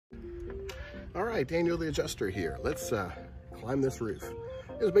All right, Daniel the adjuster here. Let's climb this roof.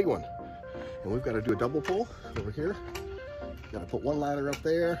 It's a big one. And we've got to do a double pull over here. Got to put one ladder up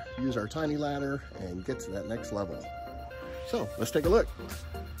there, use our tiny ladder, and get to that next level. So let's take a look.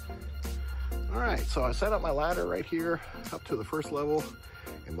 All right, so I set up my ladder right here up to the first level,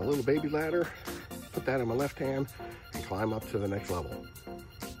 and the little baby ladder, put that in my left hand and climb up to the next level.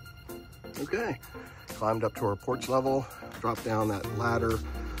 Okay, climbed up to our porch level, dropped down that ladder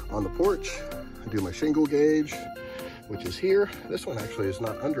on the porch, do my shingle gauge, which is here. This one actually is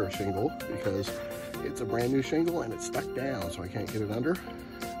not under a shingle because it's a brand new shingle and it's stuck down, so I can't get it under.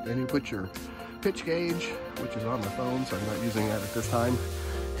 Then you put your pitch gauge, which is on my phone, so I'm not using that at this time.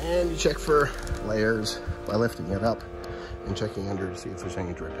 And you check for layers by lifting it up and checking under to see if there's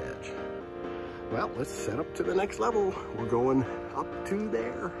any drip edge. Well, let's set up to the next level. We're going up to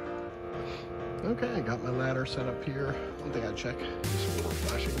there. Okay, got my ladder set up here. One thing I check is for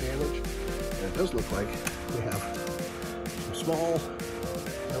flashing damage. And it does look like we have some small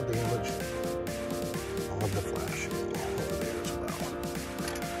hail damage on the flashing over there as well.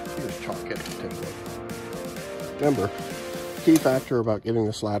 Here's chalk it, take a look. Remember, key factor about getting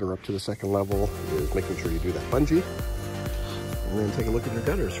this ladder up to the second level is making sure you do that bungee. And then take a look at your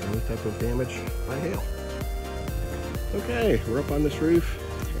gutters for any type of damage by hail. Okay, we're up on this roof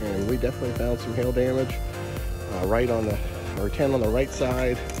and we definitely found some hail damage. Right on the, or 10 on the right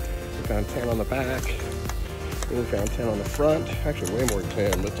side. We found 10 on the back. And we found 10 on the front. Actually way more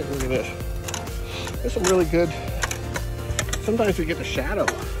than 10, but take a look at this. There's some really good, sometimes we get the shadow.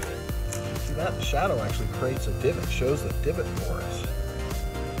 See that? The shadow actually creates a divot, shows the divot for us.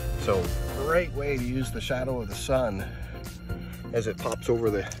 So great way to use the shadow of the sun as it pops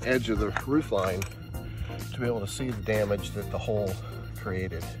over the edge of the roof line to be able to see the damage that the hole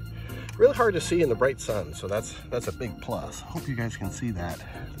created. Really hard to see in the bright sun, so that's a big plus. Hope you guys can see that,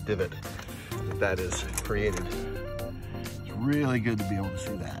 the divot that is created. It's really good to be able to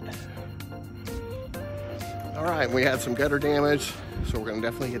see that. All right, we had some gutter damage, so we're gonna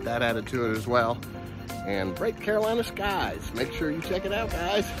definitely get that added to it as well. And bright Carolina skies. Make sure you check it out,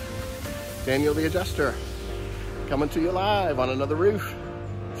 guys. Daniel the Adjuster, coming to you live on another roof.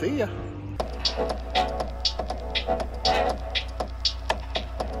 See ya.